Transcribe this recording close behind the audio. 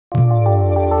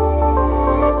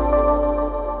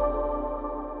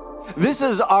This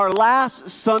is our last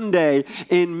Sunday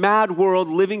in Mad World,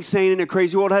 Living Sane in a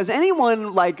Crazy World. Has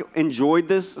anyone enjoyed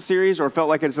this series or felt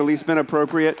like it's at least been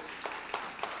appropriate?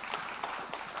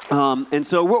 And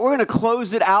so we're going to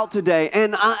close it out today.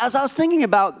 And as I was thinking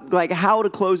about how to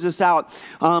close this out,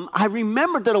 I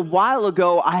remembered that a while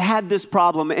ago I had this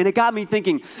problem, and it got me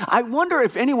thinking, I wonder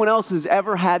if anyone else has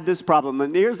ever had this problem.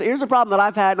 And here's a problem that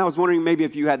I've had, and I was wondering maybe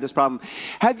if you had this problem.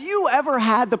 Have you ever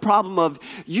had the problem of,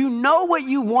 you know what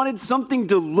you wanted something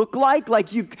to look like?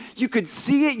 Like you could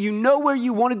see it, you know where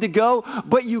you wanted to go,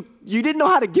 but you didn't know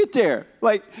how to get there.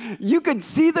 Like, you could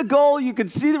see the goal, you could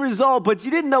see the result, but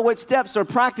you didn't know what steps or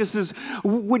practices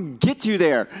would get you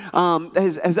there.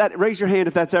 Raise your hand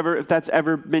if that's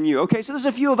ever been you. Okay, so there's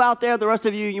a few out there. The rest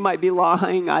of you might be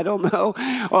lying. I don't know.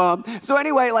 So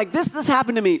anyway, this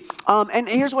happened to me. And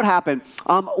here's what happened.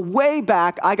 Way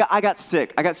back, I got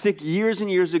sick. I got sick years and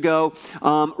years ago.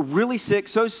 Really sick,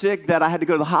 so sick that I had to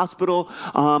go to the hospital.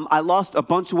 I lost a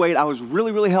bunch of weight. I was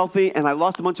really, really healthy, and I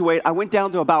lost a bunch of weight. I went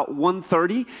down to about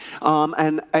 130,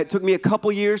 and it took me a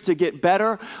couple years to get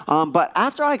better. But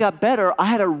after I got better, I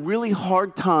had a really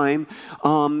hard time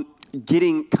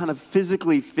getting kind of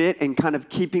physically fit and kind of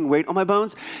keeping weight on my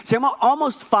bones. See, I'm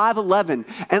almost 5'11",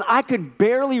 and I could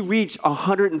barely reach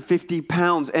 150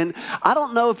 pounds. And I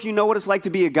don't know if you know what it's like to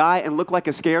be a guy and look like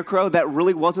a scarecrow. That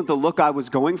really wasn't the look I was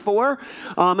going for.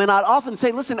 And I'd often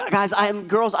say, listen, guys and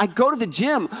girls, I go to the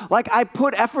gym. I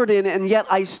put effort in, and yet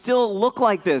I still look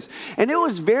like this. And it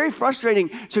was very frustrating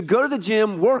to go to the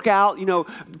gym, work out,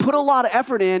 put a lot of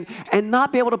effort in, and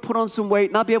not be able to put on some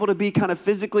weight, not be able to be kind of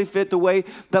physically fit the way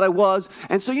that I was.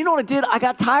 And so you know what I did? I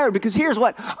got tired, because here's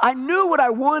what. I knew what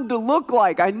I wanted to look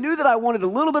like. I knew that I wanted a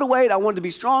little bit of weight. I wanted to be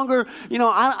stronger.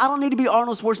 I don't need to be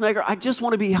Arnold Schwarzenegger. I just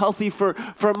want to be healthy for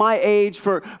my age,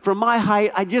 for my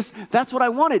height. That's what I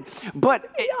wanted. But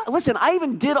listen, I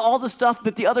even did all the stuff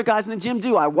that the other guys in the gym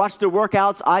do. I watched their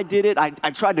workouts. I did it.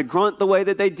 I tried to grunt the way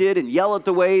that they did and yell at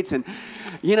the weights. And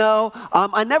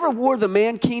I never wore the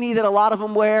mankini that a lot of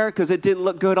them wear, because it didn't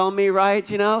look good on me, right?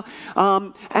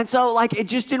 And so it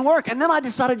just didn't work. And then I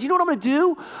decided, you know what I'm going to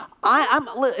do?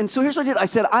 And so here's what I did. I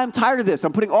said, I'm tired of this.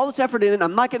 I'm putting all this effort in it.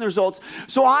 I'm not getting the results.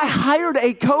 So I hired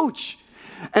a coach.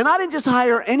 And I didn't just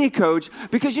hire any coach,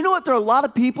 because you know what? There are a lot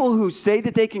of people who say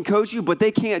that they can coach you, but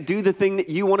they can't do the thing that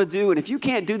you want to do. And if you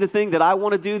can't do the thing that I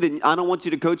want to do, then I don't want you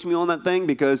to coach me on that thing,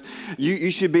 because you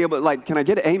should be able to, can I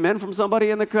get an amen from somebody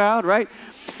in the crowd, right?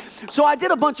 So I did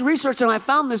a bunch of research, and I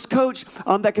found this coach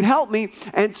that could help me.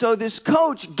 And so this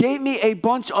coach gave me a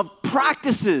bunch of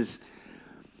practices.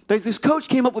 This coach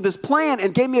came up with this plan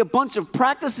and gave me a bunch of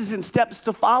practices and steps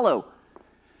to follow.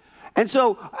 And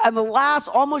so in the last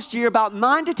almost year, about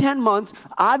 9 to 10 months,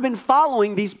 I've been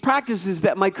following these practices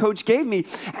that my coach gave me.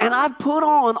 And I've put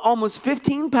on almost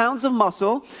 15 pounds of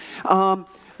muscle.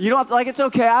 You don't have to, it's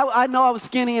okay. I know I was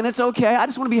skinny, and it's okay. I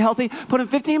just want to be healthy. Put in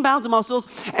 15 pounds of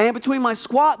muscles, and between my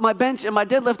squat, my bench, and my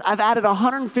deadlift, I've added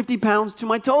 150 pounds to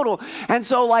my total. And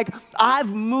so,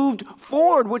 I've moved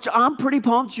forward, which I'm pretty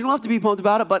pumped. You don't have to be pumped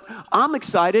about it, but I'm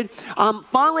excited. I'm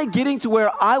finally getting to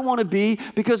where I want to be,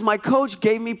 because my coach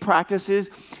gave me practices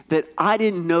that I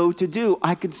didn't know to do.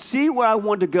 I could see where I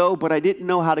wanted to go, but I didn't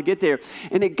know how to get there.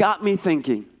 And it got me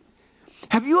thinking,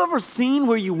 have you ever seen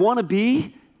where you want to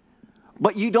be,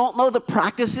 but you don't know the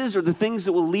practices or the things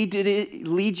that will lead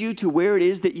you to where it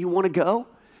is that you want to go?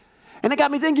 And it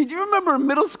got me thinking, do you remember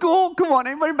middle school? Come on,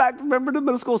 anybody back remember the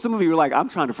middle school? Some of you were like, I'm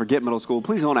trying to forget middle school.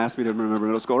 Please don't ask me to remember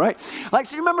middle school, right?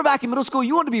 So you remember back in middle school,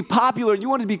 you wanted to be popular and you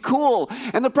wanted to be cool.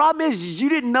 And the problem is you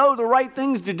didn't know the right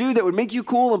things to do that would make you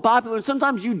cool and popular. And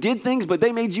sometimes you did things, but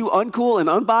they made you uncool and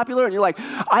unpopular. And you're like,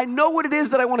 I know what it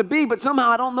is that I want to be, but somehow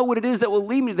I don't know what it is that will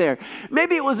lead me there.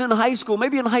 Maybe it was in high school.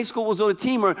 Maybe in high school it was on a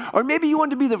team, or maybe you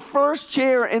wanted to be the first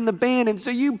chair in the band. And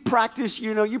so you practice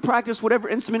whatever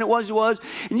instrument it was,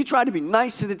 and you tried to be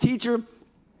nice to the teacher.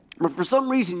 But for some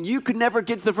reason, you could never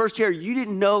get to the first chair. You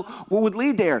didn't know what would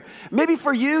lead there. Maybe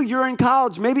for you, you're in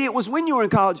college. Maybe it was when you were in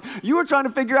college. You were trying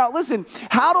to figure out, listen,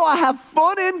 how do I have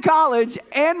fun in college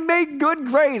and make good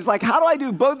grades? How do I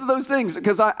do both of those things?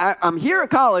 Because I'm here at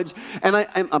college, and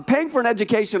I'm paying for an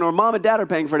education, or mom and dad are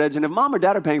paying for an education. And if mom or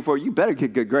dad are paying for it, you better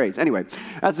get good grades. Anyway,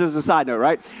 that's just a side note,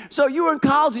 right? So you were in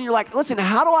college, and you're like, listen,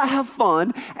 how do I have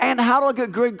fun, and how do I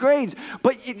get good grades?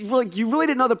 But you really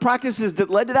didn't know the practices that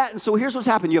led to that. And so here's what's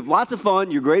happened. You have lots of fun,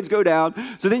 your grades go down.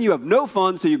 So then you have no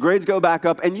fun, so your grades go back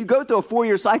up. And you go through a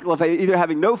 4-year cycle of either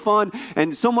having no fun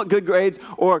and somewhat good grades,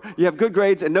 or you have good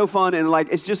grades and no fun, and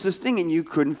it's just this thing, and you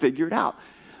couldn't figure it out.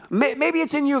 Maybe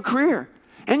it's in your career.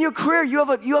 In your career, you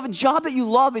have a job that you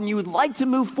love and you would like to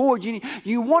move forward.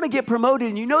 You want to get promoted,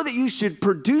 and you know that you should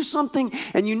produce something,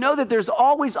 and you know that there's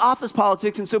always office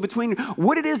politics. And so between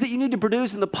what it is that you need to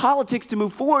produce and the politics to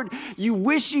move forward, you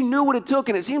wish you knew what it took.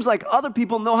 And it seems like other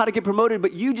people know how to get promoted,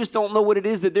 but you just don't know what it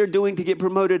is that they're doing to get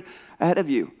promoted ahead of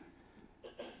you.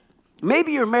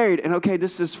 Maybe you're married, and okay,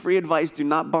 this is free advice. Do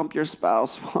not bump your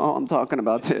spouse while I'm talking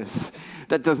about this.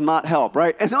 That does not help,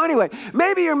 right? And so anyway,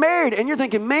 maybe you're married, and you're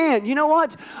thinking, man, you know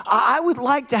what? I would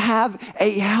like to have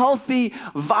a healthy,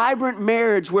 vibrant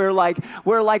marriage where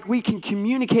we can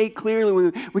communicate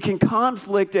clearly, we can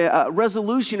conflict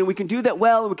resolution, and we can do that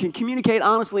well, and we can communicate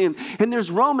honestly, and there's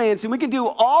romance, and we can do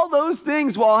all those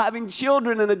things while having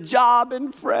children and a job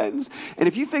and friends. And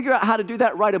if you figure out how to do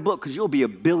that, write a book, because you'll be a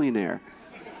billionaire.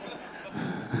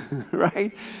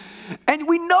 Right? And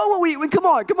we know what come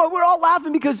on, we're all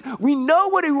laughing because we know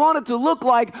what we want it to look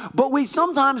like, but we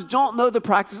sometimes don't know the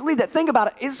practice to lead that. Think about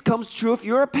it. This comes true if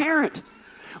you're a parent.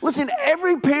 Listen,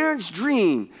 every parent's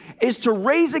dream is to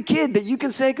raise a kid that you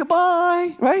can say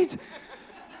goodbye, right?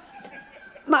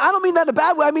 Now, I don't mean that in a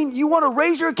bad way. I mean, you want to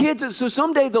raise your kids so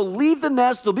someday they'll leave the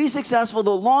nest, they'll be successful,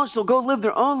 they'll launch, they'll go live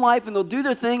their own life, and they'll do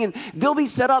their thing, and they'll be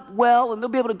set up well, and they'll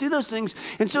be able to do those things.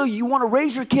 And so you want to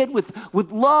raise your kid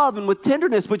with love and with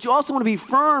tenderness, but you also want to be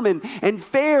firm and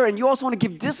fair, and you also want to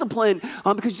give discipline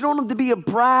because you don't want them to be a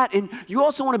brat, and you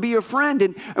also want to be your friend.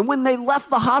 And when they left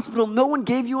the hospital, no one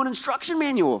gave you an instruction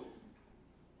manual.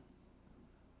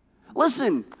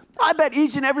 Listen, I bet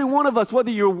each and every one of us,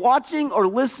 whether you're watching or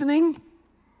listening,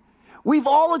 we've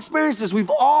all experienced this. We've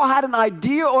all had an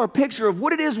idea or a picture of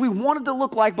what it is we wanted to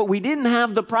look like, but we didn't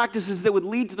have the practices that would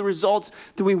lead to the results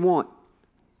that we want.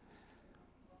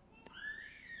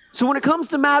 So when it comes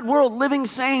to Mad World, living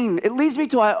sane, it leads me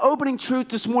to our opening truth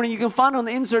this morning. You can find it on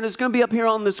the insert. It's going to be up here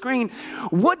on the screen.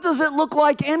 What does it look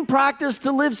like in practice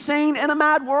to live sane in a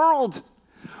mad world?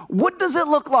 What does it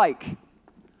look like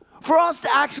for us to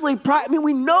actually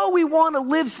we know we want to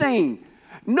live sane.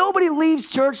 Nobody leaves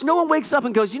church. No one wakes up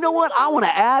and goes, you know what? I want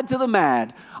to add to the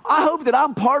mad. I hope that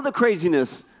I'm part of the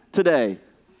craziness today.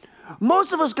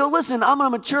 Most of us go, listen, I'm a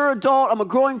mature adult. I'm a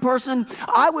growing person.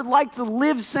 I would like to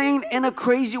live sane in a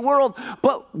crazy world.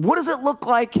 But what does it look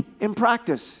like in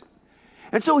practice?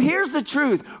 And so here's the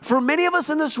truth. For many of us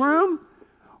in this room,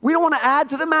 we don't want to add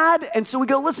to the mad, and so we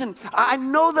go, listen, I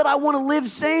know that I want to live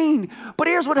sane, but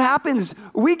here's what happens.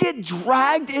 We get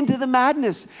dragged into the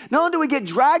madness. Not only do we get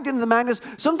dragged into the madness,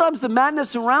 sometimes the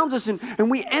madness surrounds us, and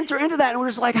we enter into that, and we're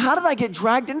just like, how did I get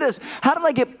dragged into this? How did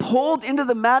I get pulled into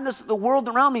the madness of the world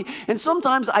around me? And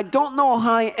sometimes I don't know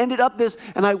how I ended up this,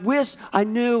 and I wish I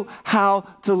knew how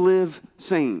to live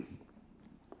sane.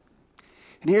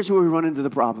 And here's where we run into the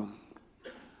problem.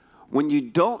 When you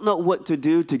don't know what to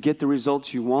do to get the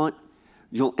results you want,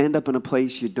 you'll end up in a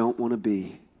place you don't want to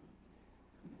be.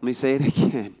 Let me say it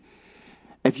again.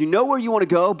 If you know where you want to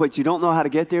go, but you don't know how to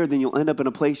get there, then you'll end up in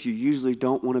a place you usually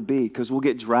don't want to be, because we'll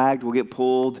get dragged, we'll get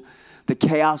pulled. The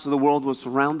chaos of the world will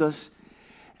surround us,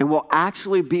 and we'll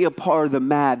actually be a part of the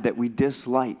mad that we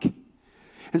dislike.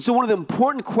 And so one of the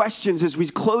important questions as we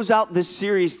close out this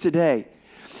series today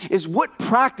is what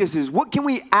practices, what can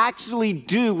we actually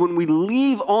do when we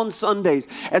leave on Sundays,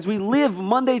 as we live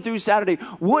Monday through Saturday?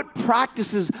 What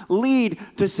practices lead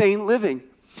to sane living?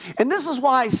 And this is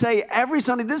why I say every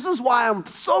Sunday, this is why I'm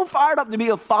so fired up to be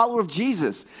a follower of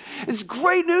Jesus. It's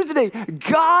great news today.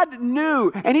 God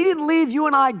knew, and he didn't leave you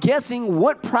and I guessing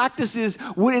what practices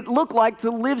would it look like to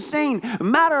live sane.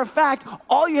 Matter of fact,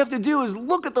 all you have to do is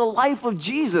look at the life of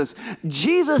Jesus.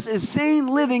 Jesus is sane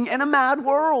living in a mad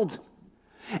world.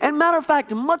 And matter of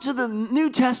fact, much of the New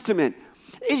Testament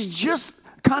is just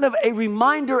kind of a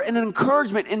reminder and an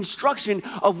encouragement, instruction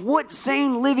of what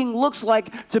sane living looks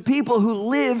like to people who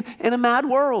live in a mad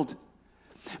world.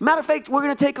 Matter of fact, we're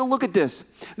going to take a look at this.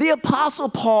 The Apostle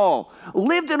Paul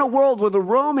lived in a world where the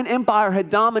Roman Empire had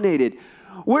dominated,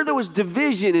 where there was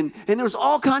division and there was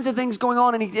all kinds of things going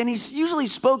on. And he usually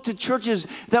spoke to churches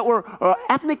that were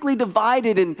ethnically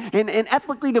divided and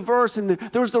ethnically diverse. And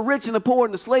there was the rich and the poor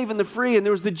and the slave and the free. And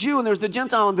there was the Jew and there was the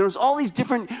Gentile. And there was all these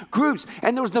different groups.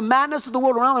 And there was the madness of the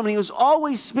world around them. And he was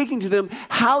always speaking to them,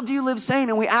 how do you live sane?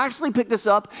 And we actually pick this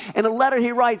up in a letter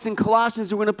he writes in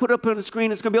Colossians. We're going to put up on the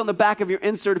screen. It's going to be on the back of your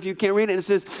insert if you can't read it. And it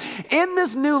says, in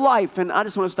this new life, and I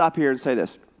just want to stop here and say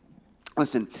this.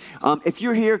 Listen, if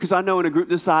you're here, because I know in a group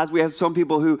this size, we have some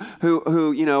people who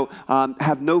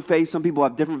have no faith. Some people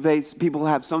have different faiths. People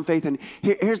have some faith. And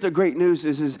here's the great news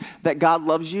is that God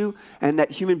loves you and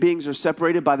that human beings are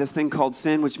separated by this thing called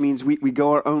sin, which means we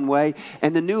go our own way.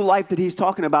 And the new life that he's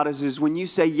talking about is when you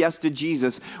say yes to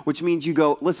Jesus, which means you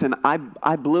go, listen,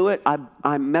 I blew it.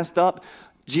 I messed up.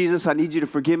 Jesus, I need you to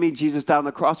forgive me. Jesus died on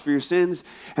the cross for your sins.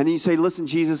 And then you say, listen,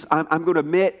 Jesus, I'm going to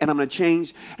admit and I'm going to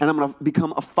change and I'm going to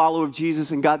become a follower of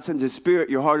Jesus. And God sends his Spirit.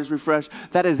 Your heart is refreshed.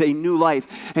 That is a new life.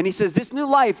 And he says, this new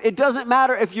life, it doesn't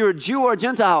matter if you're a Jew or a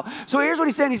Gentile. So here's what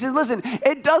he's saying. He says, listen,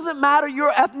 it doesn't matter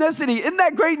your ethnicity. Isn't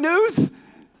that great news?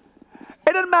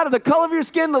 It doesn't matter the color of your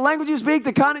skin, the language you speak,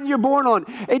 the continent you're born on.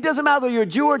 It doesn't matter whether you're a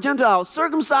Jew or Gentile,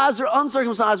 circumcised or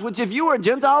uncircumcised, which if you were a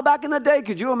Gentile back in the day,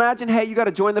 could you imagine, hey, you got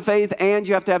to join the faith and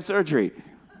you have to have surgery?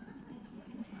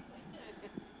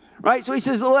 Right? So he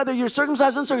says whether you're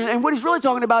circumcised or uncircumcised. And what he's really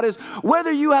talking about is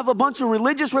whether you have a bunch of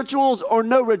religious rituals or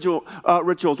no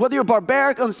rituals, whether you're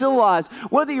barbaric, uncivilized,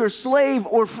 whether you're slave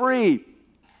or free.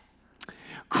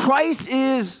 Christ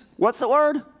is, what's the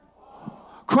word?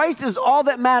 Christ is all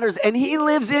that matters, and he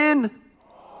lives in.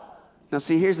 Now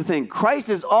see, here's the thing. Christ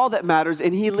is all that matters,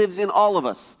 and he lives in all of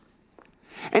us.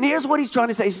 And here's what he's trying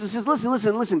to say. He says,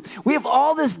 listen. We have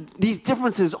all these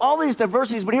differences, all these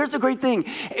diversities, but here's the great thing.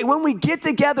 When we get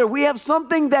together, we have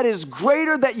something that is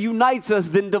greater that unites us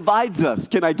than divides us.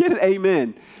 Can I get it?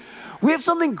 Amen. We have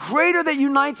something greater that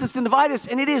unites us than divides us,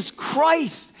 and it is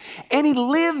Christ, and he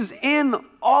lives in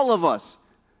all of us.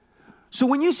 So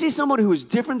when you see someone who is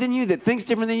different than you, that thinks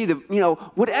different than you,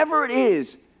 whatever it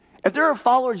is, if they're a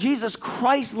follower of Jesus,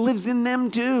 Christ lives in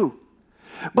them too.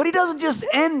 But he doesn't just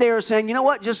end there saying, you know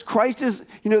what, just Christ is,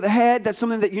 the head. That's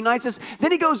something that unites us.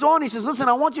 Then he goes on, he says, listen,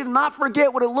 I want you to not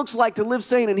forget what it looks like to live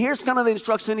sane. And here's kind of the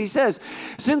instruction he says.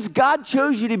 Since God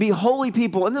chose you to be holy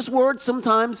people, and this word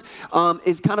sometimes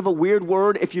is kind of a weird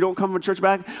word if you don't come from a church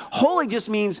background. Holy just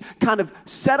means kind of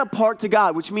set apart to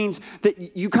God, which means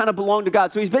that you kind of belong to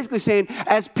God. So he's basically saying,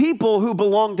 as people who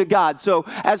belong to God. So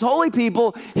as holy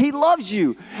people, he loves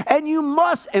you. And you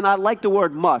must, and I like the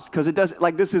word must, because it doesn't,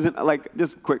 like this isn't like,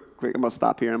 just quick, I'm going to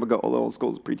stop here. I'm going to go a little old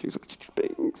school preaching.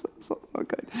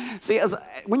 Okay. See,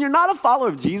 when you're not a follower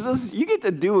of Jesus, you get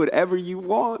to do whatever you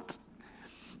want.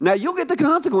 Now, you'll get the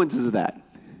consequences of that.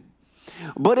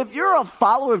 But if you're a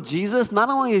follower of Jesus, not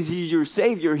only is he your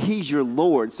Savior, he's your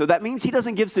Lord. So that means he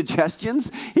doesn't give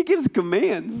suggestions. He gives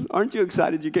commands. Aren't you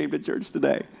excited you came to church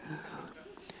today?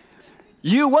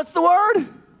 What's the word?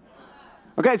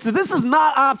 Okay, so this is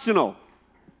not optional.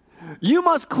 You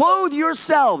must clothe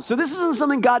yourselves. So this isn't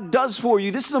something God does for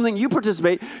you. This is something you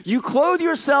participate. You clothe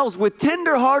yourselves with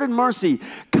tender-hearted mercy,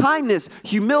 kindness,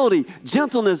 humility,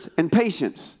 gentleness, and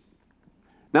patience.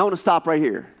 Now I want to stop right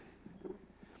here.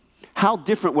 How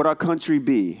different would our country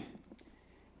be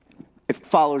if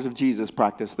followers of Jesus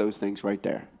practiced those things right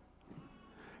there?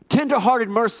 Tender-hearted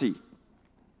mercy,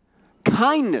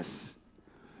 kindness,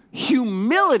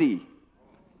 humility,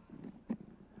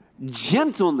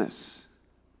 gentleness,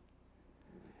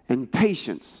 and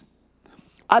patience.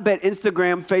 I bet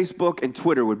Instagram, Facebook, and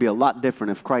Twitter would be a lot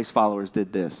different if Christ followers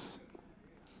did this.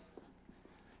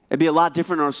 It'd be a lot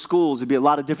different in our schools. It'd be a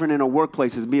lot different in our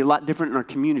workplaces. It'd be a lot different in our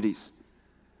communities.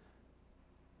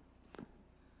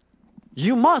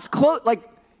 You must clothe, like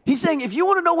he's saying, if you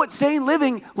want to know what sane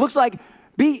living looks like,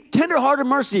 be tender-hearted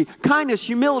mercy, kindness,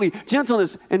 humility,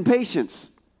 gentleness, and patience.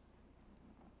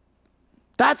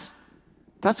 That's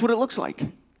what it looks like.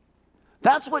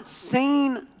 That's what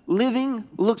sane living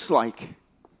looks like.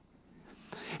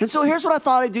 And so here's what I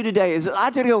thought I'd do today is I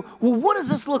had to go, well, what does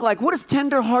this look like? What is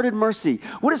tender-hearted mercy?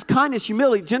 What is kindness,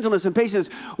 humility, gentleness, and patience?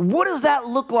 What does that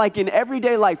look like in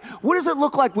everyday life? What does it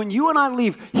look like when you and I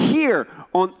leave here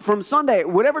from Sunday,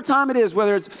 whatever time it is,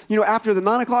 whether it's after the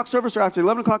 9 o'clock service or after the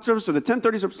 11 o'clock service or the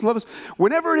 10:30 service,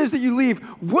 whenever it is that you leave,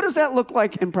 what does that look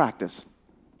like in practice?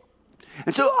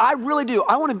 And so I really do.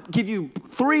 I want to give you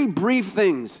 3 brief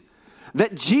things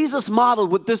that Jesus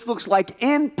modeled what this looks like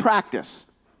in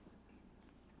practice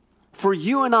for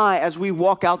you and I as we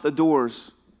walk out the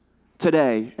doors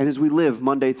today and as we live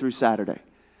Monday through Saturday.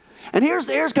 And here's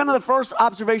kind of the first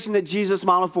observation that Jesus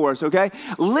modeled for us, okay?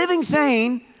 Living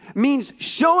sane means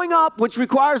showing up, which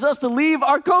requires us to leave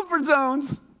our comfort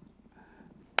zones.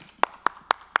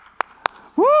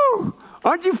 Woo!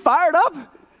 Aren't you fired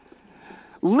up?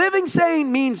 Living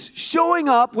sane means showing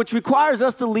up, which requires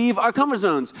us to leave our comfort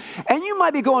zones. And you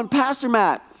might be going, Pastor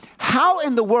Matt, how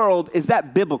in the world is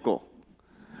that biblical?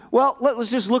 Well,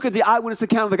 let's just look at the eyewitness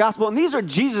account of the gospel. And these are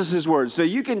Jesus' words, so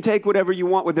you can take whatever you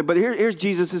want with it. But here's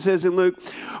Jesus. It says in Luke,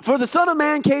 for the Son of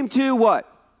Man came to what?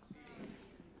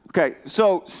 Okay,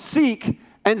 so seek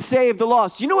and save the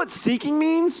lost. You know what seeking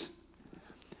means?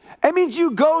 It means you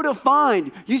go to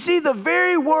find. You see, the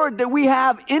very word that we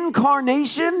have,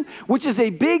 incarnation, which is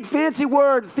a big fancy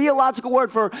word, theological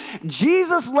word for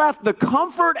Jesus left the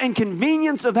comfort and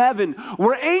convenience of heaven,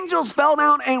 where angels fell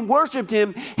down and worshiped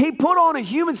him. He put on a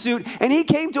human suit and he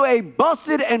came to a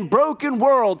busted and broken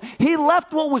world. He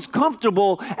left what was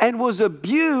comfortable and was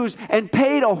abused and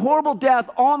paid a horrible death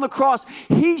on the cross.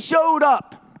 He showed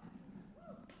up.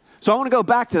 So I want to go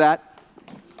back to that.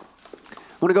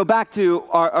 I want to go back to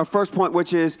our first point,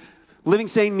 which is living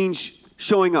sane means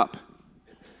showing up.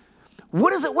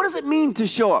 What does it mean to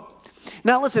show up?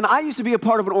 Now, listen, I used to be a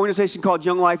part of an organization called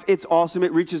Young Life. It's awesome.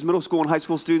 It reaches middle school and high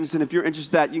school students, and if you're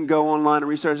interested in that, you can go online and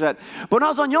research that. But when I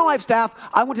was on Young Life staff,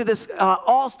 I went to this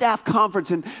all-staff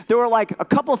conference, and there were like a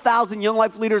couple thousand Young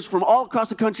Life leaders from all across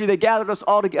the country. They gathered us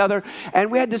all together,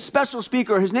 and we had this special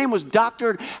speaker. His name was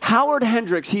Dr. Howard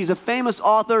Hendricks. He's a famous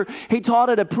author. He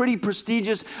taught at a pretty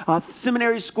prestigious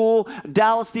seminary school,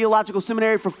 Dallas Theological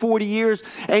Seminary, for 40 years,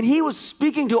 and he was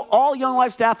speaking to all Young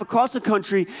Life staff across the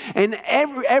country, and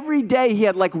every day he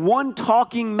had like one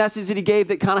talking message that he gave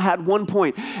that kind of had one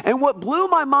point. And what blew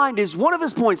my mind is one of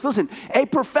his points. Listen, a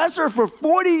professor for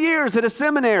 40 years at a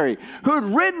seminary who had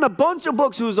written a bunch of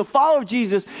books, who was a follower of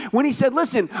Jesus, when he said,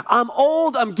 listen, I'm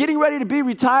old, I'm getting ready to be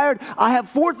retired, I have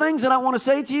 4 things that I want to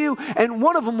say to you, and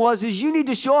one of them is you need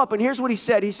to show up. And here's what he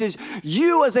said. He says,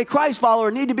 you as a Christ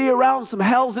follower need to be around some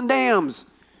hells and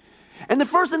dams. And the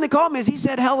first thing they called me is he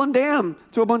said hell and damn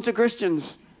to a bunch of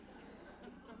Christians.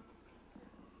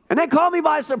 And they called me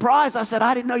by surprise. I said,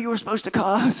 I didn't know you were supposed to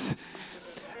cuss.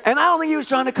 And I don't think he was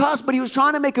trying to cuss, but he was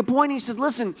trying to make a point. He said,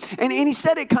 listen, and he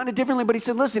said it kind of differently, but he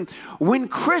said, listen, when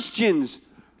Christians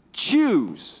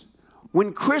choose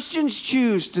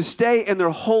to stay in their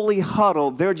holy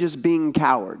huddle, they're just being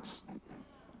cowards.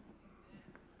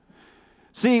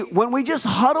 See, when we just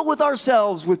huddle with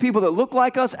ourselves, with people that look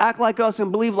like us, act like us,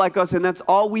 and believe like us, and that's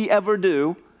all we ever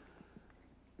do,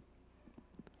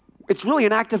 it's really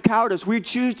an act of cowardice. We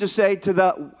choose to say to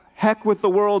the heck with the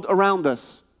world around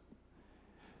us.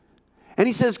 And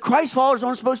he says Christ followers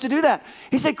aren't supposed to do that.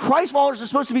 He said Christ followers are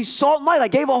supposed to be salt and light. I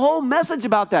gave a whole message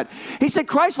about that. He said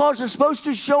Christ followers are supposed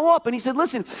to show up. And he said,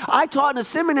 listen, I taught in a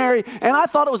seminary and I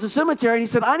thought it was a cemetery. And he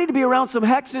said, I need to be around some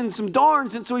hecks and some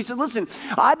darns. And so he said, listen,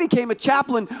 I became a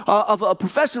chaplain of a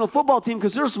professional football team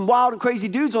because there were some wild and crazy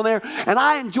dudes on there. And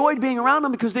I enjoyed being around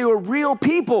them because they were real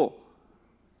people.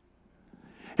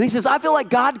 And he says, I feel like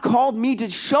God called me to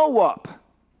show up.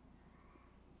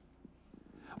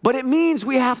 But it means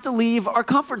we have to leave our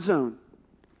comfort zone.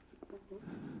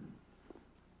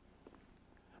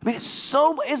 I mean,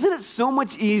 isn't it so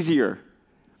much easier?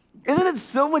 Isn't it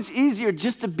so much easier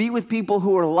just to be with people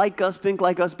who are like us, think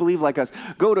like us, believe like us?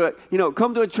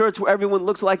 Come to a church where everyone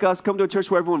looks like us. Come to a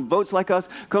church where everyone votes like us.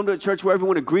 Come to a church where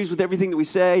everyone agrees with everything that we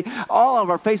say. All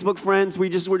of our Facebook friends, we're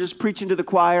just preaching to the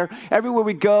choir. Everywhere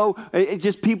we go, it's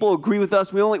just people agree with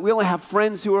us. We only have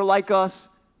friends who are like us.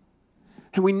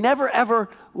 And we never, ever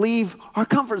leave our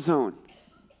comfort zone.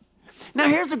 Now,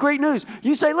 here's the great news.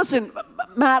 You say, listen,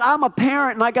 Matt, I'm a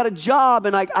parent and I got a job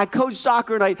and I coach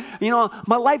soccer and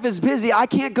my life is busy. I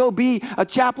can't go be a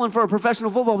chaplain for a professional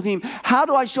football team. How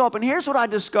do I show up? And here's what I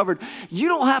discovered. You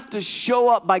don't have to show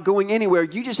up by going anywhere.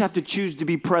 You just have to choose to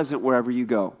be present wherever you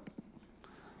go.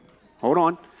 Hold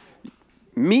on.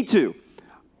 Me too.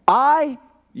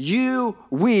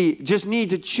 We just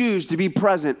need to choose to be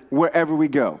present wherever we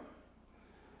go.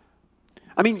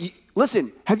 I mean,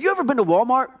 listen, have you ever been to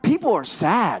Walmart? People are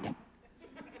sad.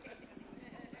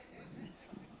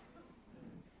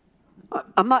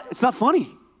 It's not funny.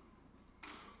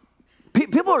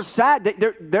 People are sad.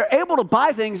 They're able to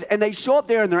buy things and they show up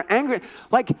there and they're angry.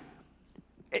 Like,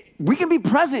 we can be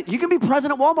present. You can be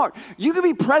present at Walmart. You can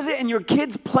be present in your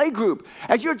kids' play group.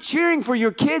 As you're cheering for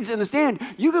your kids in the stand,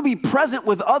 you can be present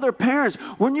with other parents.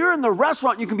 When you're in the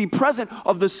restaurant, you can be present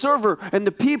of the server and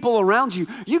the people around you.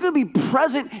 You can be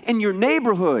present in your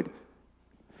neighborhood.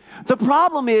 The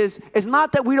problem is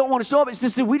not that we don't want to show up. It's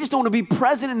just that we just don't want to be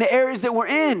present in the areas that we're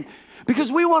in.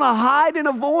 Because we want to hide and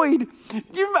avoid.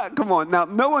 Come on,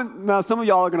 now some of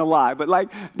y'all are going to lie, but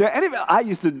I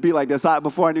used to be like this.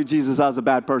 Before I knew Jesus, I was a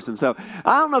bad person. So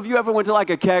I don't know if you ever went to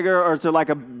like a kegger or to like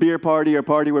a beer party or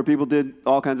party where people did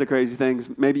all kinds of crazy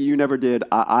things. Maybe you never did.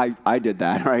 I did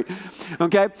that, right?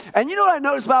 Okay? And you know what I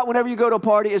notice about whenever you go to a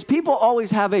party is people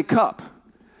always have a cup.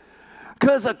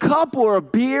 Because a cup or a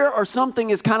beer or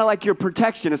something is kind of like your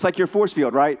protection. It's like your force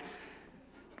field, right?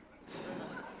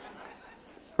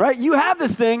 Right? You have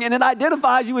this thing, and it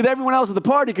identifies you with everyone else at the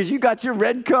party because you got your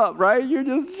red cup, right? You're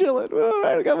just chilling. All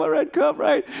right, I got my red cup,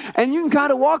 right? And you can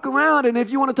kind of walk around, and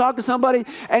if you want to talk to somebody,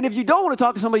 and if you don't want to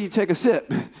talk to somebody, you take a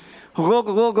sip.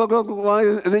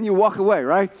 and then you walk away,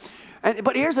 right?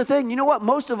 But here's the thing. You know what?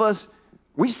 Most of us,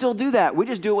 we still do that. We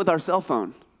just do it with our cell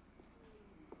phone.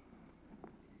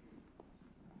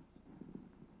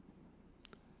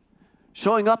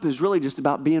 Showing up is really just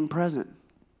about being present.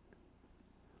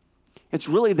 It's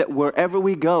really that wherever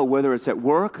we go, whether it's at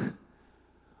work,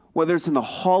 whether it's in the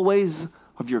hallways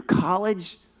of your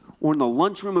college or in the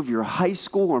lunchroom of your high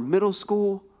school or middle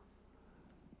school,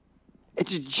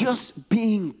 it's just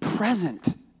being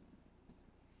present.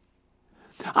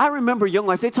 I remember Young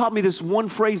Life, they taught me this one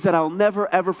phrase that I'll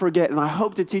never, ever forget, and I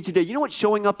hope to teach today. You know what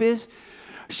showing up is?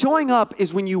 Showing up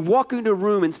is when you walk into a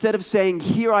room, instead of saying,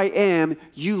 here I am,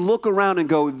 you look around and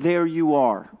go, there you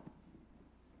are.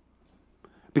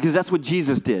 Because that's what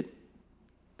Jesus did.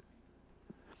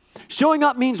 Showing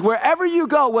up means wherever you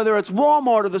go, whether it's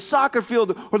Walmart or the soccer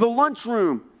field or the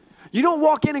lunchroom, you don't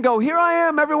walk in and go, here I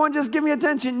am, everyone just give me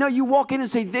attention. No, you walk in and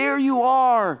say, there you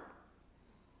are.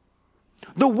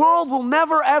 The world will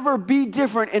never, ever be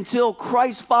different until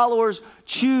Christ followers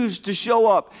choose to show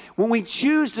up. When we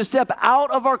choose to step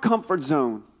out of our comfort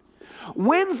zone.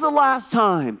 When's the last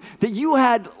time that you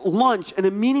had lunch and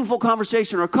a meaningful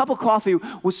conversation or a cup of coffee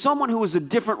with someone who was a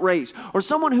different race or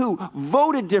someone who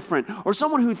voted different or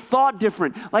someone who thought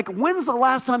different? Like, when's the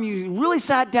last time you really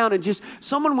sat down and just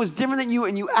someone was different than you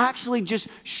and you actually just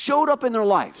showed up in their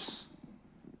lives?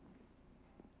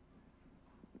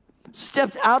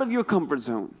 Stepped out of your comfort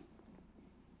zone.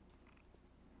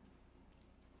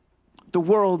 The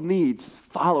world needs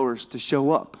followers to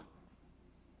show up.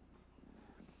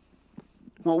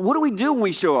 Well, what do we do when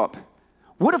we show up?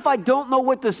 What if I don't know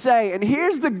what to say? And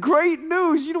here's the great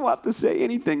news. You don't have to say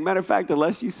anything. Matter of fact, the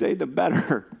less you say, the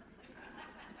better.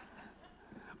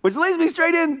 Which leads me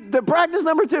straight into practice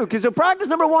number 2. Because so practice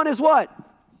number 1 is what?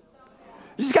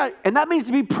 You just got, and that means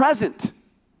to be present.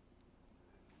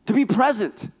 To be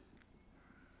present.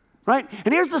 Right?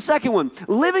 And here's the second one.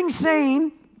 Living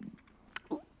sane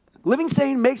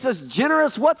makes us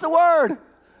generous. What's the word?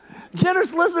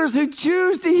 Generous listeners who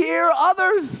choose to hear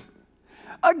others.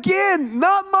 Again,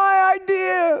 not my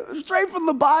idea. Straight from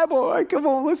the Bible. All right, come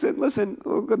on, listen. This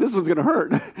one's going to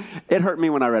hurt. It hurt me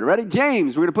when I read it. Ready?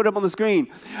 James, we're going to put it up on the screen.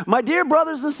 My dear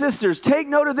brothers and sisters, take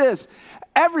note of this.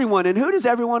 Everyone, and who does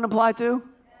everyone apply to?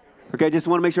 Okay, just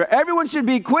want to make sure. Everyone should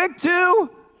be quick to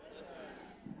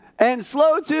and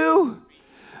slow to.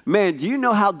 Man, do you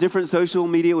know how different social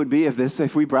media would be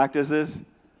if we practice this?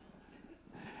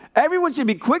 Everyone should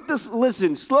be quick to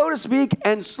listen, slow to speak,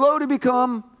 and slow to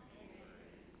become.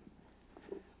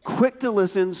 Quick to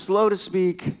listen, slow to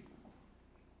speak,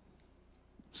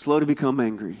 slow to become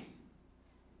angry.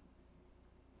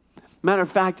 Matter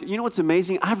of fact, you know what's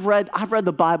amazing? I've read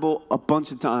the Bible a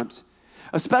bunch of times,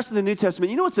 especially the New Testament.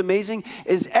 You know what's amazing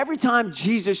is every time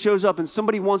Jesus shows up and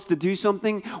somebody wants him to do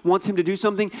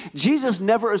something, Jesus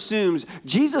never assumes.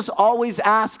 Jesus always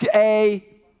asks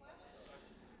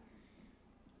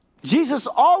Jesus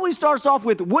always starts off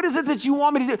with, what is it that you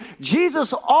want me to do?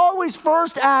 Jesus' always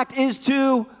first act is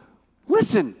to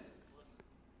listen.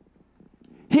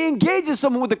 He engages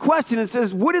someone with a question and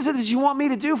says, what is it that you want me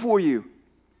to do for you?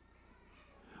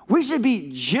 We should be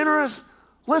generous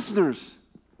listeners.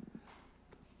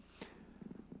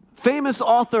 Famous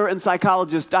author and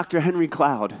psychologist Dr. Henry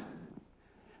Cloud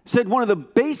said one of the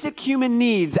basic human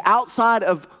needs outside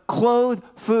of clothes,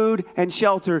 food, and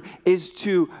shelter is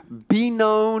to be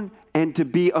known and to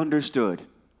be understood.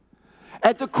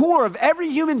 At the core of every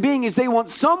human being is they want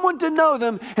someone to know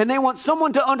them and they want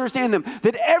someone to understand them.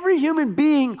 That every human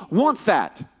being wants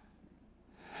that.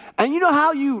 And you know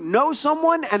how you know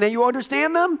someone and then you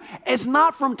understand them? It's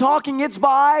not from talking, it's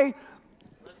by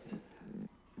listening.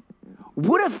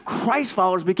 What if Christ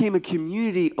followers became a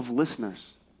community of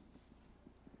listeners?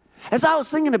 As I was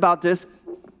thinking about this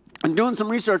and doing some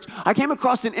research, I came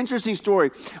across an interesting story.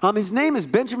 His name is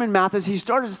Benjamin Mathis. He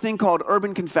started this thing called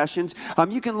Urban Confessions.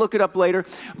 You can look it up later.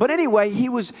 But anyway, he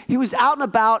was out and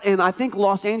about in, I think,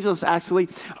 Los Angeles, actually.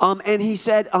 And he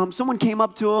said, someone came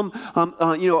up to him,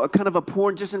 a kind of a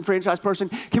poor, disenfranchised person,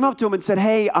 came up to him and said,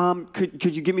 hey,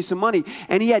 could you give me some money?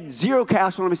 And he had zero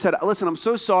cash on him. He said, listen, I'm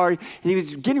so sorry. And he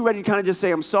was getting ready to kind of just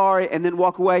say, I'm sorry, and then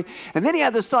walk away. And then he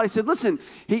had this thought. He said, listen,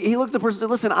 he looked at the person and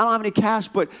said, listen, I don't have any cash,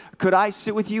 but could I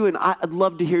sit with you? And I'd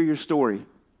love to hear your story.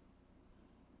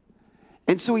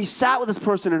 And so he sat with this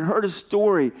person and heard his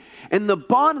story. And the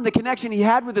bond and the connection he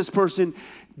had with this person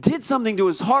did something to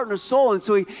his heart and his soul. And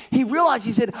so he realized,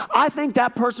 he said, I think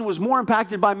that person was more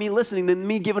impacted by me listening than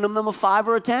me giving them a 5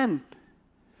 or a 10.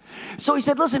 So he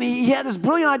said, listen, he had this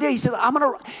brilliant idea. He said,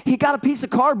 he got a piece of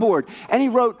cardboard and he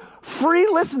wrote free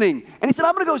listening. And he said,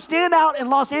 I'm going to go stand out in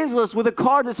Los Angeles with a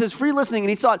card that says free listening. And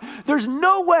he thought, there's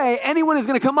no way anyone is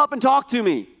going to come up and talk to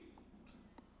me.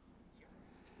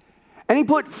 And he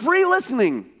put free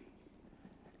listening.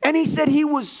 And he said he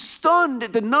was stunned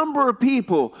at the number of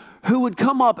people who would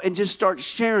come up and just start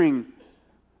sharing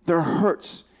their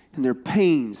hurts and their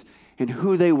pains and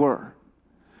who they were.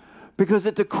 Because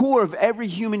at the core of every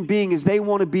human being is they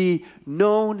want to be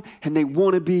known and they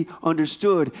want to be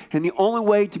understood. And the only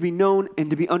way to be known and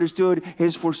to be understood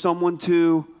is for someone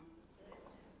to...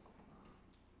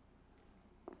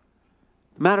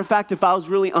 Matter of fact, if I was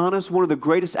really honest, one of the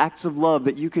greatest acts of love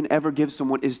that you can ever give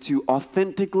someone is to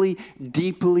authentically,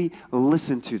 deeply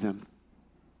listen to them.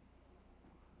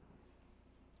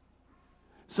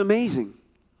 It's amazing.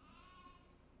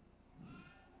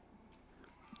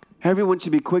 Everyone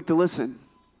should be quick to listen.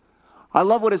 I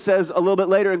love what it says a little bit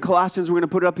later in Colossians. We're going to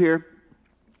put it up here.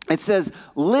 It says,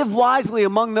 live wisely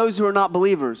among those who are not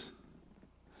believers.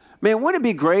 Man, wouldn't it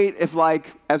be great if, like,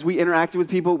 as we interacted with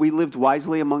people, we lived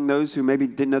wisely among those who maybe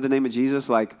didn't know the name of Jesus,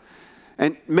 like,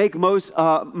 and make most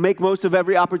of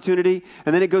every opportunity.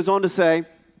 And then it goes on to say,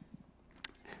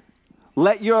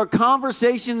 let your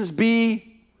conversations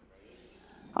be...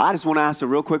 I just want to ask a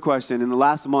real quick question. In the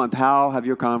last month, how have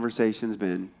your conversations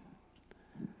been?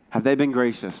 Have they been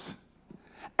gracious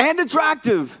and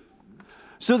attractive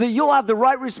so that you'll have the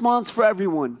right response for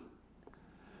everyone?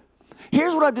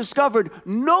 Here's what I've discovered.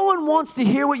 No one wants to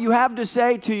hear what you have to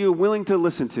say till you're willing to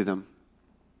listen to them.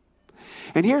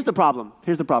 And here's the problem.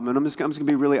 Here's the problem. And I'm just going to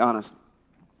be really honest.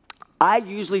 I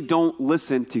usually don't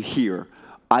listen to hear.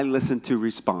 I listen to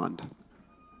respond.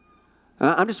 And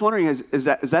I'm just wondering, is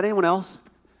that anyone else?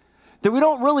 That we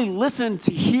don't really listen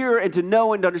to hear and to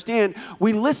know and to understand.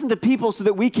 We listen to people so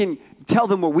that we can tell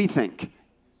them what we think.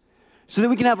 So that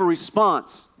we can have a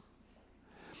response.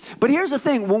 But here's the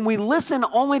thing, when we listen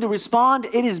only to respond,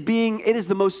 it is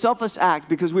the most selfless act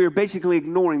because we are basically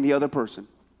ignoring the other person.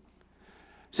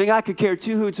 Saying, I could care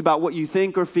two hoots about what you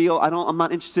think or feel. I'm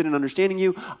not interested in understanding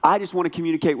you. I just want to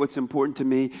communicate what's important to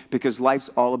me because life's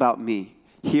all about me.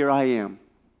 Here I am,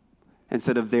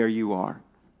 instead of there you are.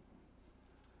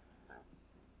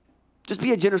 Just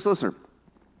be a generous listener.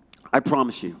 I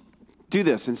promise you. Do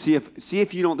this and see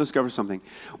if you don't discover something.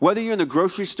 Whether you're in the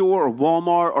grocery store or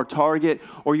Walmart or Target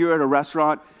or you're at a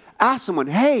restaurant, ask someone,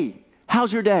 hey,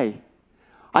 how's your day?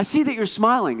 I see that you're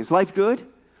smiling. Is life good?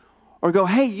 Or go,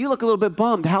 hey, you look a little bit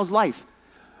bummed. How's life?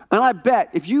 And I bet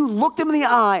if you look them in the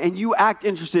eye and you act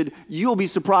interested, you'll be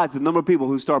surprised at the number of people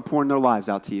who start pouring their lives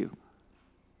out to you.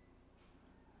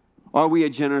 Are we a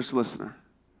generous listener?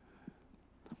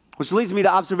 Which leads me to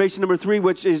observation number 3,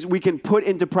 which is we can put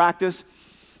into practice.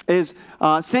 Is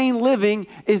sane living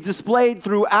is displayed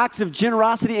through acts of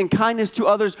generosity and kindness to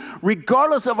others,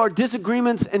 regardless of our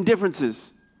disagreements and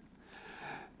differences.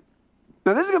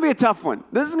 Now, this is going to be a tough one.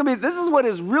 This is what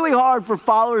is really hard for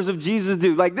followers of Jesus to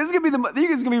do. Like, this is going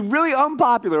to be really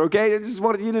unpopular, okay? I just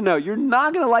wanted you to know. You're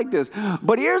not going to like this.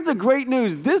 But here's the great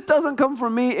news. This doesn't come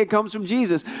from me. It comes from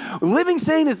Jesus. Living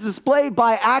sane is displayed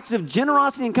by acts of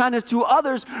generosity and kindness to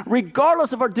others,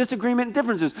 regardless of our disagreement and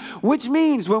differences. Which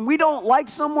means when we don't like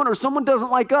someone or someone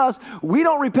doesn't like us, we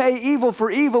don't repay evil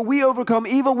for evil. We overcome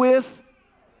evil with...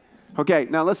 Okay,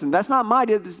 now listen, that's not my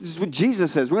idea. This is what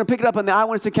Jesus says. We're going to pick it up on the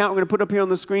eyewitness account. We're going to put it up here on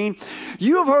the screen.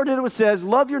 You have heard it says,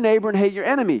 love your neighbor and hate your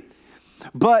enemy.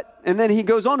 And then he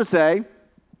goes on to say,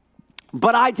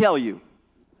 but I tell you.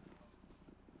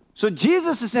 So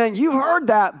Jesus is saying, you've heard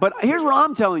that, but here's what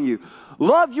I'm telling you.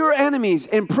 Love your enemies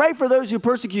and pray for those who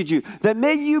persecute you, that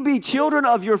may you be children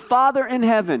of your Father in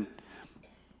heaven.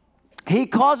 He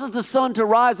causes the sun to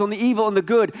rise on the evil and the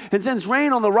good and sends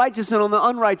rain on the righteous and on the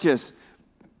unrighteous.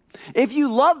 If you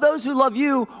love those who love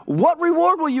you, what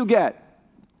reward will you get?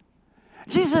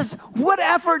 Jesus, what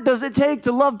effort does it take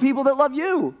to love people that love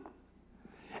you?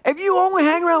 If you only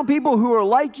hang around people who are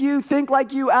like you, think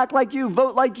like you, act like you,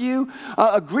 vote like you,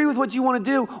 agree with what you want to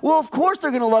do, well, of course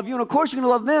they're going to love you, and of course you're going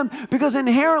to love them, because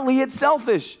inherently it's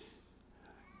selfish.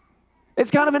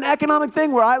 It's kind of an economic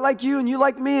thing where I like you and you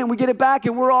like me, and we get it back,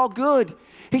 and we're all good.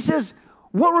 He says,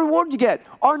 what reward do you get?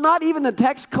 Are not even the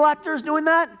tax collectors doing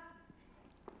that?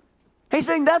 He's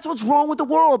saying that's what's wrong with the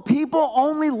world. People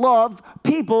only love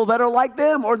people that are like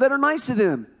them or that are nice to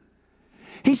them.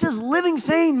 He says living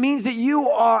sane means that you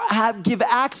give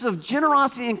acts of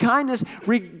generosity and kindness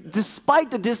despite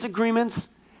the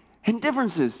disagreements and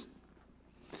differences.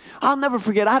 I'll never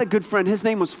forget, I had a good friend. His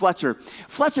name was Fletcher.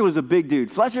 Fletcher was a big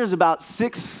dude. Fletcher is about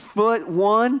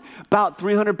 6'1", about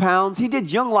 300 pounds. He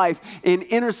did Young Life in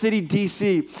inner city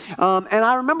D.C. And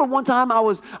I remember one time I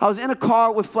was in a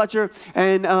car with Fletcher,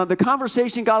 and the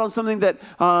conversation got on something that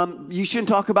you shouldn't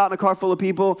talk about in a car full of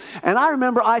people. And I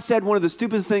remember I said one of the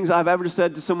stupidest things I've ever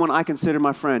said to someone I consider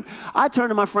my friend. I turned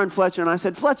to my friend Fletcher and I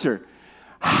said, Fletcher,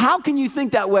 how can you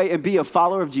think that way and be a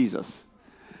follower of Jesus?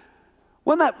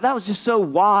 Well, that was just so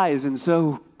wise and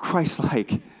so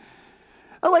Christ-like.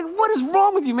 I'm like, what is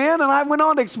wrong with you, man? And I went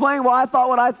on to explain why I thought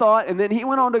what I thought, and then he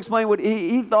went on to explain what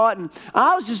he thought, and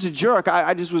I was just a jerk.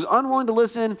 I just was unwilling to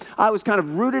listen. I was kind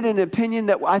of rooted in an opinion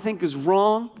that I think is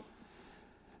wrong.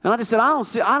 And I just said, I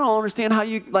don't understand how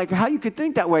you could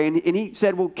think that way. And he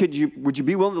said, well, would you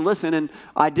be willing to listen? And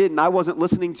I didn't. I wasn't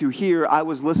listening to hear. I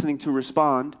was listening to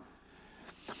respond.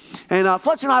 And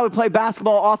Fletcher and I would play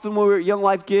basketball often when we were at Young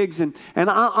Life gigs. And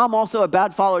I'm also a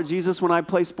bad follower of Jesus when I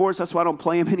play sports. That's why I don't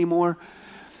play him anymore.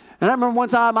 And I remember one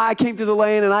time I came through the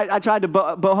lane and I tried to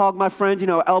bow hog my friend,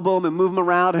 elbow him and move him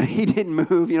around. And he didn't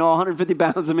move, 150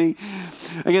 pounds of me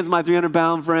against my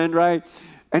 300-pound friend, right?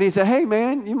 And he said, hey,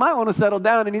 man, you might want to settle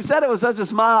down. And he said it with such a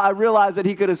smile, I realized that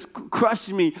he could have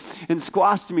crushed me and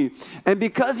squashed me. And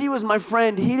because he was my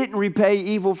friend, he didn't repay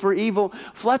evil for evil.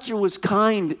 Fletcher was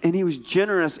kind and he was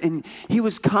generous. And he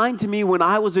was kind to me when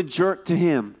I was a jerk to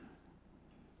him.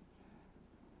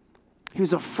 He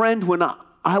was a friend when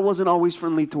I wasn't always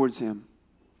friendly towards him.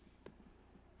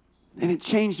 And it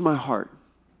changed my heart.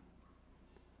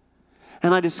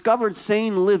 And I discovered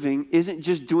sane living isn't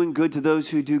just doing good to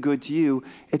those who do good to you.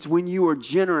 It's when you are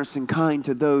generous and kind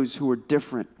to those who are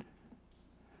different,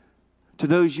 to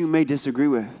those you may disagree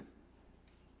with.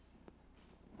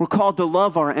 We're called to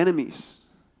love our enemies.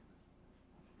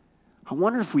 I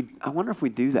wonder if we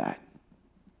do that.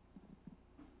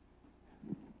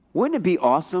 Wouldn't it be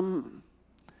awesome?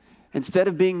 Instead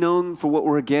of being known for what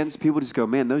we're against, people just go,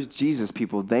 man, those Jesus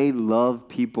people, they love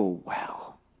people well.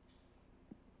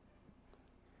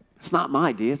 It's not my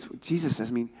idea. It's what Jesus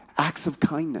says. Acts of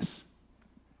kindness.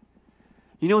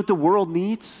 You know what the world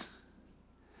needs?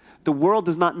 The world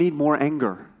does not need more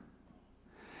anger.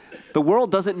 The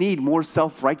world doesn't need more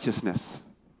self-righteousness.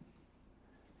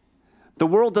 The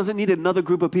world doesn't need another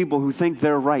group of people who think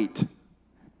they're right.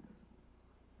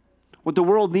 What the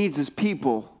world needs is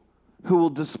people who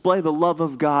will display the love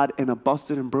of God in a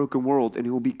busted and broken world and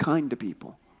who will be kind to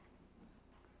people.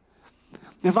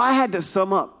 If I had to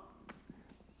sum up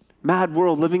mad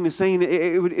world living the same,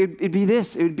 it'd be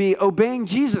this. It would be obeying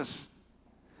Jesus.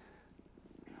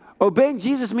 Obeying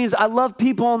Jesus means I love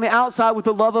people on the outside with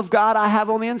the love of God I have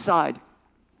on the inside.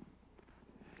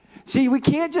 See, we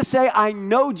can't just say I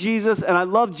know Jesus and I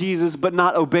love Jesus but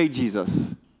not obey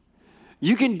Jesus.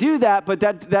 You can do that, but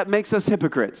that makes us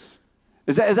hypocrites.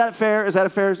 Is that fair? Is that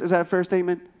a fair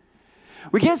statement?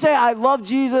 We can't say I love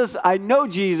Jesus, I know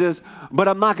Jesus, but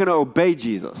I'm not going to obey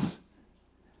Jesus.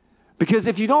 Because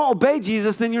if you don't obey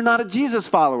Jesus, then you're not a Jesus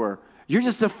follower. You're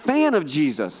just a fan of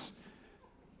Jesus.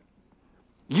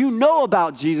 You know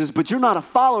about Jesus, but you're not a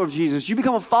follower of Jesus. You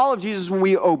become a follower of Jesus when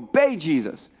we obey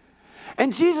Jesus.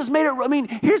 And Jesus made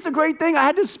it, here's the great thing. I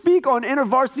had to speak on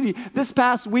InterVarsity this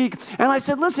past week, and I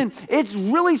said, listen, it's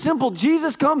really simple.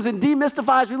 Jesus comes and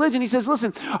demystifies religion. He says,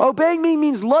 listen, obeying me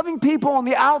means loving people on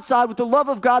the outside with the love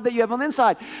of God that you have on the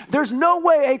inside. There's no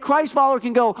way a Christ follower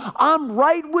can go, I'm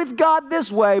right with God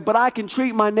this way, but I can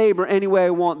treat my neighbor any way I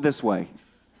want this way.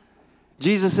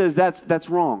 Jesus says that's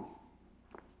wrong.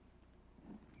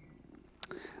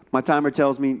 My timer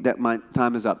tells me that my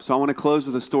time is up. So I want to close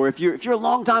with a story. If you're a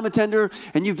long-time attender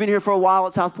and you've been here for a while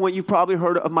at SouthPoint, you've probably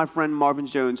heard of my friend Marvin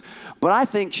Jones. But I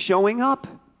think showing up,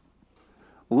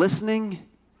 listening,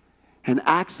 and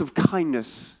acts of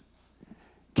kindness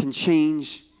can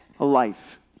change a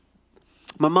life.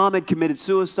 My mom had committed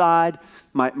suicide.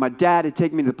 My dad had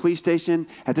taken me to the police station.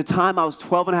 At the time, I was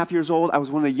 12 and a half years old. I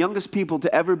was one of the youngest people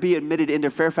to ever be admitted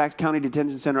into Fairfax County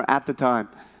Detention Center at the time.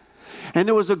 And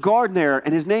there was a guard there,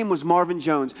 and his name was Marvin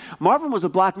Jones. Marvin was a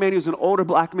black man. He was an older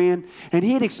black man, and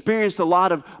he had experienced a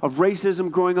lot of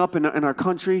racism growing up in our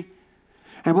country.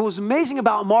 And what was amazing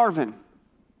about Marvin,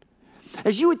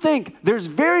 as you would think, there's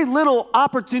very little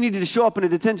opportunity to show up in a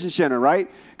detention center, right?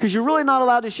 Because you're really not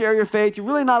allowed to share your faith. You're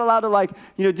really not allowed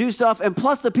to, do stuff. And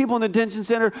plus, the people in the detention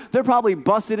center, they're probably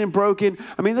busted and broken.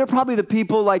 They're probably the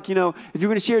people, if you're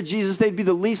going to share Jesus, they'd be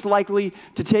the least likely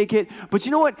to take it. But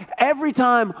you know what? Every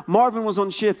time Marvin was on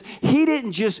shift, he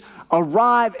didn't just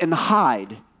arrive and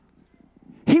hide.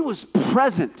 He was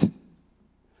present.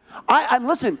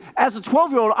 Listen, as a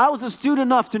 12-year-old, I was astute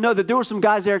enough to know that there were some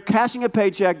guys there cashing a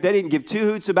paycheck. They didn't give two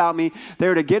hoots about me. They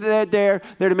were to get it there.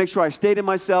 They were to make sure I stayed in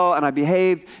my cell and I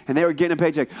behaved, and they were getting a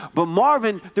paycheck. But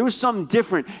Marvin, there was something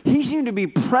different. He seemed to be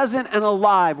present and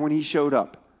alive when he showed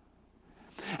up.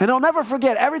 And I'll never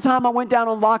forget, every time I went down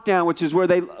on lockdown, which is where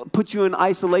they put you in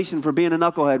isolation for being a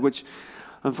knucklehead, which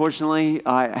unfortunately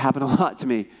happened a lot to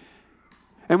me.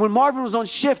 And when Marvin was on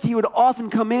shift, he would often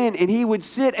come in and he would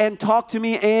sit and talk to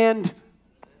me, and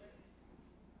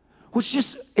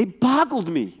it boggled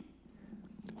me.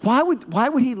 Why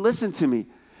would he listen to me?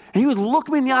 And he would look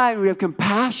me in the eye and he would have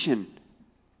compassion.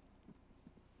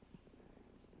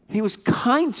 And he was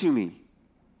kind to me.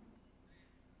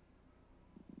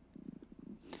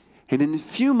 And in a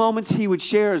few moments, he would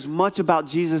share as much about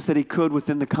Jesus that he could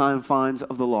within the confines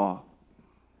of the law.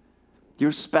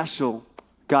 You're special.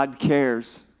 God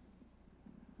cares.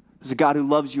 There's a God who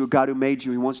loves you, a God who made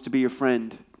you. He wants to be your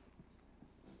friend.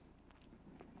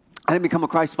 I didn't become a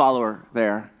Christ follower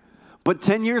there. But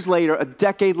 10 years later, a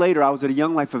decade later, I was at a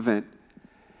Young Life event.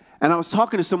 And I was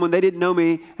talking to someone, they didn't know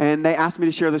me, and they asked me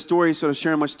to share the story, so I was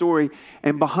sharing my story.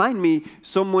 And behind me,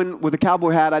 someone with a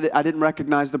cowboy hat, I didn't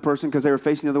recognize the person because they were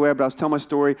facing the other way, but I was telling my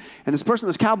story. And this person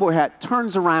with this cowboy hat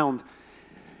turns around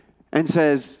and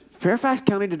says, Fairfax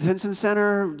County Detention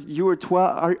Center, you were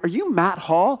 12, are you Matt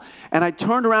Hall? And I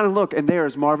turned around and looked, and there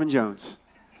is Marvin Jones.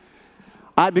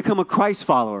 I'd become a Christ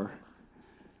follower.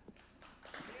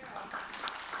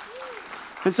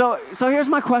 And so here's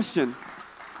my question.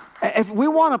 If we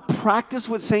want to practice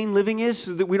what sane living is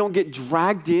so that we don't get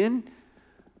dragged in,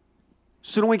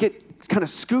 so don't we get kind of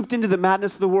scooped into the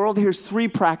madness of the world, here's 3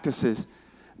 practices.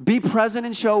 Be present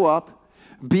and show up,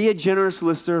 be a generous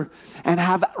listener, and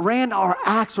have ran our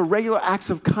acts or regular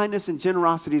acts of kindness and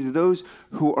generosity to those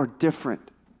who are different.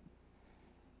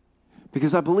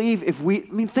 Because I believe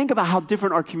think about how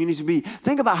different our communities would be.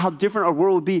 Think about how different our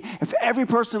world would be if every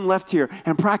person left here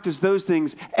and practiced those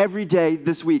things every day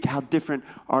this week, how different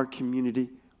our community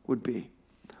would be.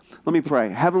 Let me pray.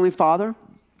 Heavenly Father,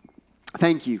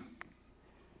 thank you.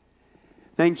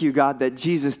 Thank you, God, that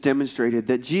Jesus demonstrated,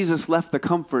 that Jesus left the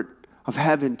comfort of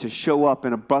heaven to show up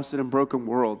in a busted and broken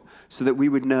world so that we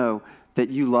would know that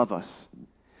you love us.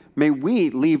 May we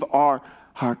leave our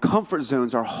comfort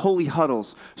zones, our holy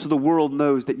huddles, so the world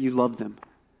knows that you love them.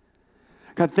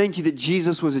 God, thank you that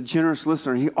Jesus was a generous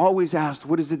listener. He always asked,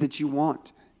 what is it that you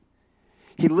want?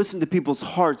 He listened to people's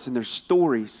hearts and their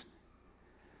stories.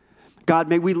 God,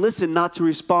 may we listen not to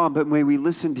respond, but may we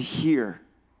listen to hear.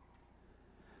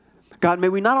 God, may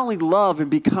we not only love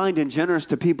and be kind and generous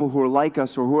to people who are like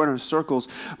us or who are in our circles,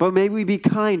 but may we be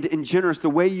kind and generous the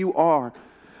way you are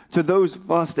to those of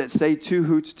us that say 2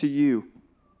 hoots to you.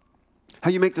 How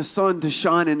you make the sun to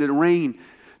shine and the rain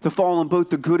to fall on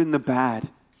both the good and the bad.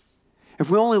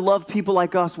 If we only love people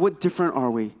like us, what different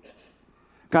are we?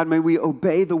 God, may we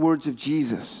obey the words of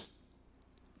Jesus.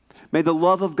 May the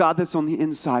love of God that's on the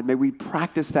inside, may we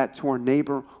practice that to our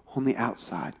neighbor on the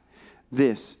outside.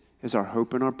 This is our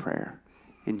hope and our prayer.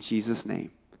 In Jesus' name,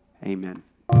 amen.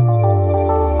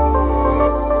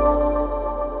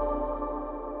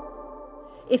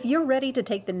 If you're ready to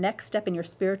take the next step in your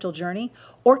spiritual journey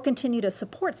or continue to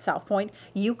support SouthPoint,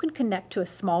 you can connect to a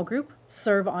small group,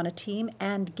 serve on a team,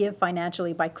 and give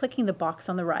financially by clicking the box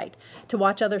on the right. To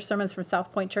watch other sermons from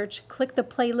SouthPoint Church, click the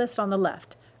playlist on the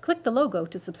left. Click the logo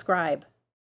to subscribe.